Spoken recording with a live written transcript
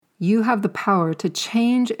You have the power to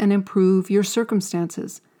change and improve your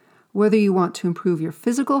circumstances, whether you want to improve your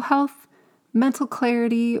physical health, mental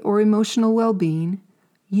clarity, or emotional well-being.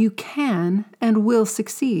 You can and will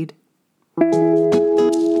succeed.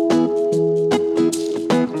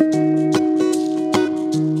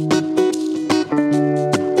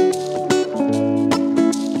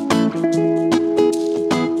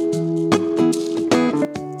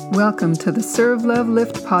 Welcome to the Serve, Love,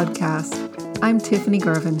 Lift podcast. I'm Tiffany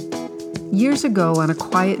Garvin. Years ago on a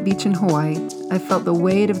quiet beach in Hawaii, I felt the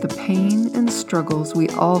weight of the pain and struggles we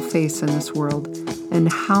all face in this world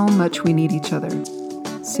and how much we need each other.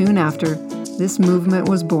 Soon after, this movement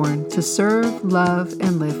was born to serve, love,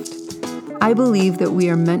 and lift. I believe that we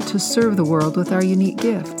are meant to serve the world with our unique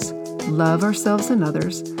gifts, love ourselves and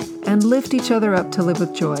others, and lift each other up to live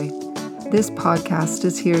with joy. This podcast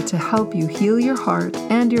is here to help you heal your heart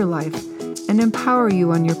and your life and empower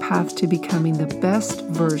you on your path to becoming the best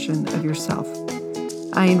version of yourself.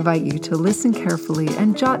 I invite you to listen carefully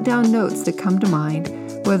and jot down notes that come to mind,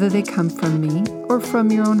 whether they come from me or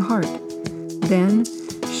from your own heart. Then,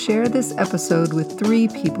 share this episode with 3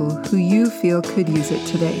 people who you feel could use it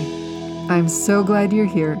today. I'm so glad you're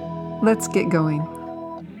here. Let's get going.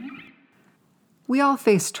 We all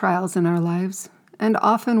face trials in our lives, and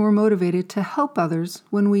often we're motivated to help others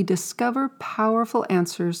when we discover powerful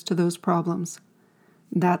answers to those problems.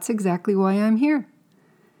 That's exactly why I'm here.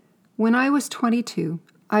 When I was 22,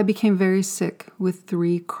 I became very sick with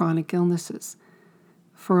 3 chronic illnesses.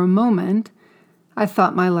 For a moment, I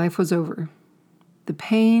thought my life was over. The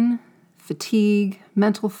pain, fatigue,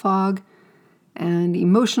 mental fog, and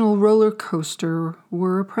emotional roller coaster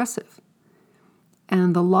were oppressive.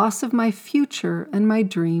 And the loss of my future and my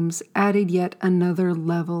dreams added yet another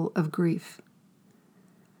level of grief.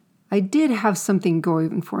 I did have something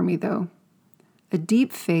going for me, though. A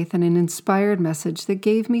deep faith and an inspired message that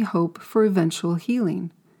gave me hope for eventual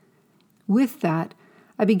healing. With that,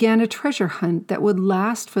 I began a treasure hunt that would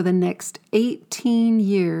last for the next 18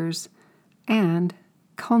 years and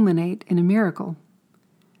culminate in a miracle.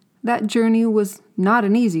 That journey was not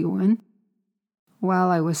an easy one.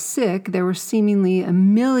 While I was sick, there were seemingly a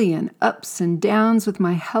million ups and downs with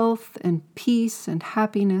my health and peace and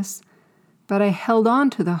happiness, but I held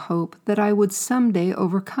on to the hope that I would someday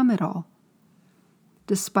overcome it all.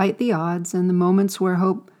 Despite the odds and the moments where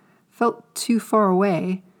hope felt too far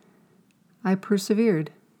away, I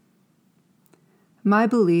persevered. My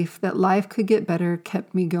belief that life could get better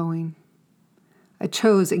kept me going. I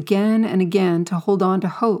chose again and again to hold on to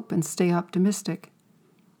hope and stay optimistic.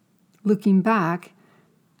 Looking back,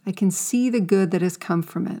 I can see the good that has come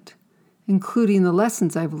from it, including the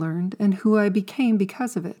lessons I've learned and who I became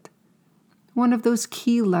because of it. One of those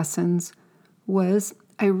key lessons was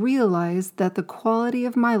I realized that the quality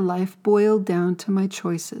of my life boiled down to my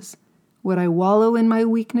choices. Would I wallow in my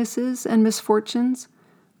weaknesses and misfortunes,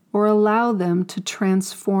 or allow them to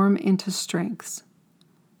transform into strengths?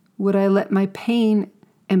 Would I let my pain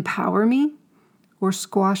empower me or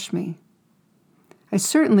squash me? I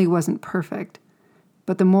certainly wasn't perfect,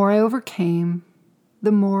 but the more I overcame,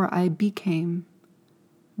 the more I became.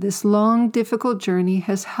 This long, difficult journey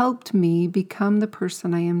has helped me become the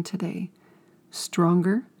person I am today,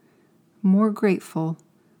 stronger, more grateful,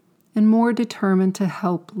 and more determined to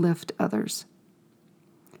help lift others.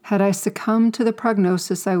 Had I succumbed to the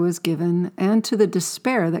prognosis I was given and to the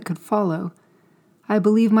despair that could follow, I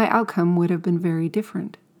believe my outcome would have been very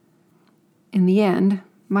different. In the end,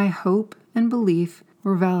 my hope and belief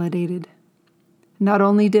were validated. Not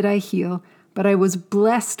only did I heal, but I was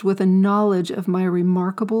blessed with a knowledge of my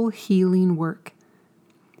remarkable healing work.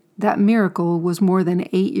 That miracle was more than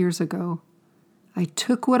 8 years ago. I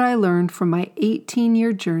took what I learned from my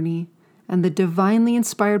 18-year journey and the divinely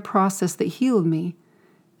inspired process that healed me,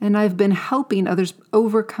 and I've been helping others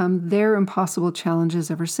overcome their impossible challenges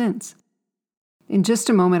ever since. In just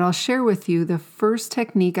a moment, I'll share with you the first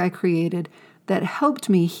technique I created that helped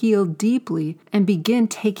me heal deeply and begin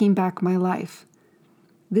taking back my life.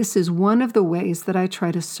 This is one of the ways that I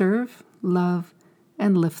try to serve, love,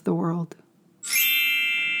 and lift the world.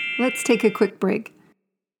 Let's take a quick break.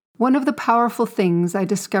 One of the powerful things I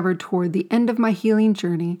discovered toward the end of my healing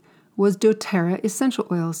journey was doTERRA essential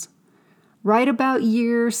oils. Right about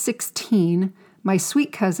year 16, my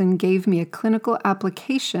sweet cousin gave me a clinical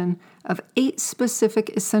application of 8 specific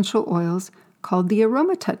essential oils called the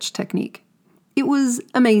Aroma Touch technique. It was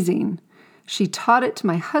amazing. She taught it to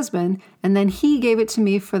my husband, and then he gave it to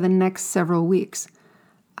me for the next several weeks.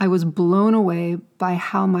 I was blown away by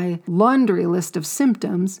how my laundry list of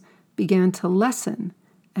symptoms began to lessen,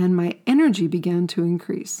 and my energy began to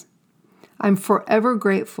increase. I'm forever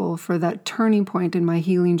grateful for that turning point in my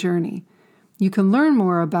healing journey. You can learn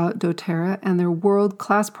more about doTERRA and their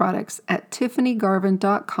world-class products at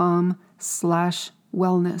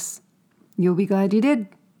tiffanygarvin.com/wellness. You'll be glad you did.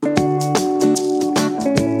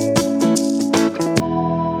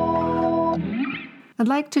 I'd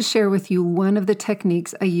like to share with you one of the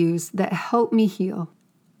techniques I use that help me heal.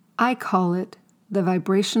 I call it the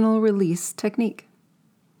vibrational release technique.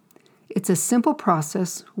 It's a simple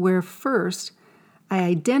process where first I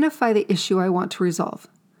identify the issue I want to resolve.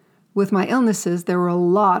 With my illnesses, there were a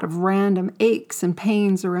lot of random aches and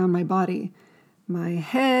pains around my body. My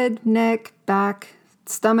head, neck, back,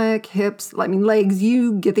 stomach, hips, legs,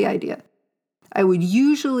 you get the idea. I would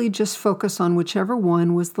usually just focus on whichever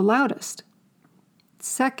one was the loudest.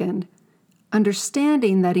 Second,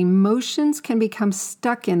 understanding that emotions can become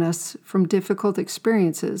stuck in us from difficult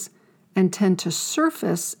experiences and tend to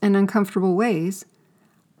surface in uncomfortable ways,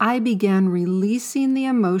 I began releasing the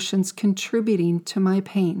emotions contributing to my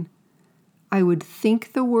pain. I would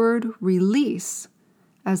think the word release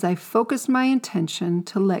as I focused my intention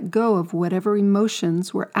to let go of whatever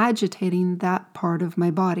emotions were agitating that part of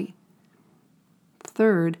my body.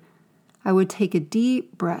 Third, I would take a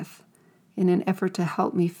deep breath in an effort to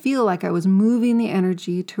help me feel like I was moving the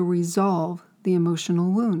energy to resolve the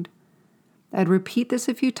emotional wound. I'd repeat this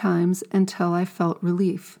a few times until I felt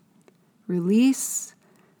relief. Release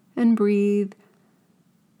and breathe.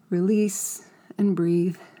 Release and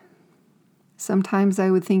breathe. Sometimes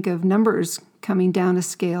I would think of numbers coming down a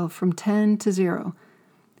scale from 10 to 0.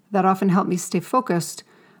 That often helped me stay focused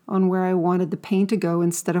on where I wanted the pain to go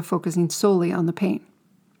instead of focusing solely on the pain.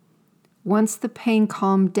 Once the pain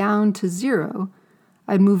calmed down to 0,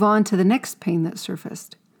 I'd move on to the next pain that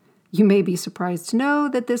surfaced. You may be surprised to know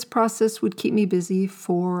that this process would keep me busy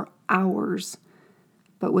for hours.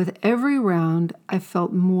 But with every round, I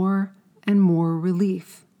felt more and more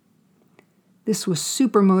relief. This was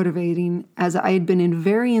super motivating as I had been in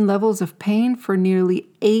varying levels of pain for nearly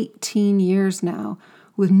 18 years now,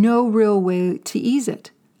 with no real way to ease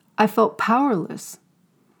it. I felt powerless.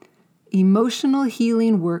 Emotional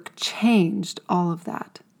healing work changed all of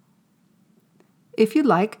that. If you'd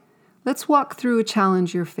like, let's walk through a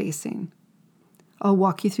challenge you're facing. I'll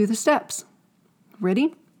walk you through the steps.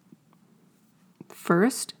 Ready?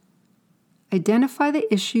 First, identify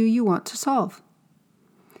the issue you want to solve.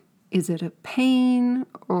 Is it a pain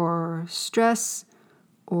or stress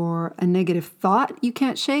or a negative thought you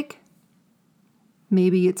can't shake?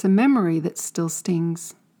 Maybe it's a memory that still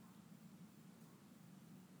stings.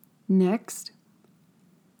 Next,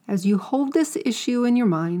 as you hold this issue in your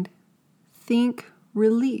mind, think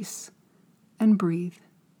release and breathe.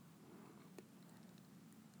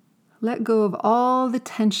 Let go of all the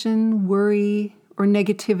tension, worry, or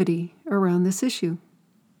negativity around this issue.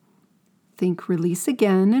 Think release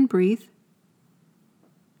again and breathe.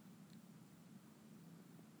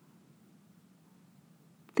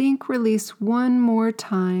 Think release one more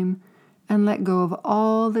time and let go of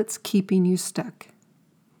all that's keeping you stuck.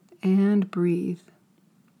 And breathe.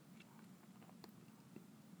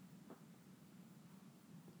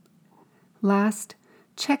 Last,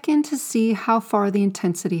 check in to see how far the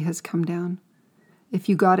intensity has come down. If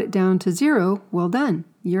you got it down to 0, well done.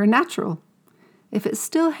 You're a natural. If it's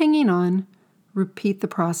still hanging on, repeat the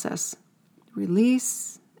process.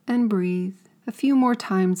 Release and breathe a few more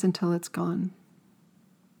times until it's gone.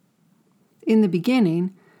 In the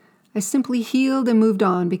beginning, I simply healed and moved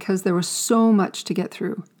on because there was so much to get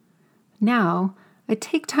through. Now, I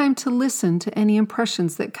take time to listen to any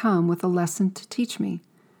impressions that come with a lesson to teach me.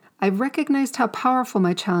 I've recognized how powerful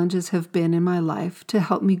my challenges have been in my life to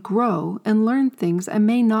help me grow and learn things I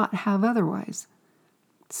may not have otherwise.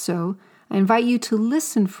 So, I invite you to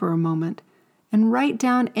listen for a moment and write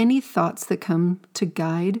down any thoughts that come to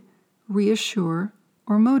guide, reassure,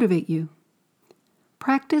 or motivate you.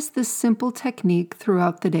 Practice this simple technique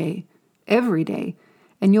throughout the day, every day,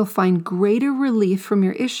 and you'll find greater relief from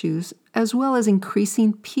your issues as well as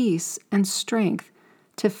increasing peace and strength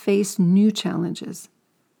to face new challenges.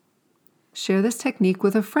 Share this technique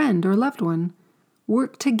with a friend or loved one.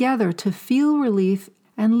 Work together to feel relief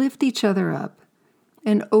and lift each other up,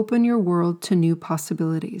 and open your world to new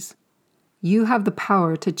possibilities. You have the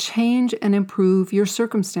power to change and improve your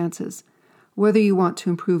circumstances, whether you want to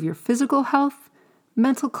improve your physical health,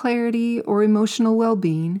 mental clarity, or emotional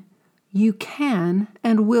well-being. You can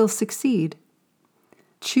and will succeed.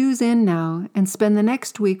 Choose in now and spend the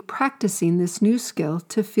next week practicing this new skill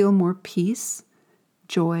to feel more peace,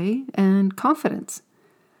 joy, and confidence.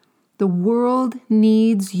 The world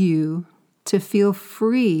needs you to feel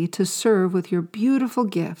free to serve with your beautiful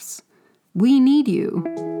gifts. We need you.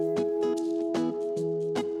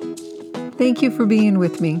 Thank you for being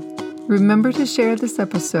with me. Remember to share this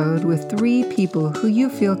episode with 3 people who you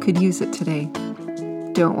feel could use it today.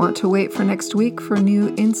 Don't want to wait for next week for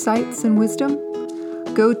new insights and wisdom?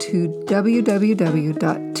 Go to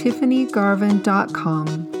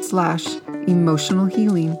www.tiffanygarvin.com/emotional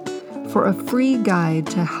healing for a free guide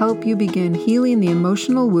to help you begin healing the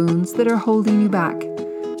emotional wounds that are holding you back.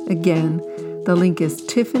 Again, the link is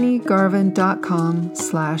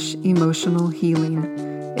tiffanygarvin.com/emotional healing.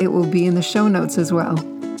 It will be in the show notes as well.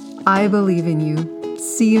 I believe in you.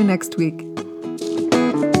 See you next week.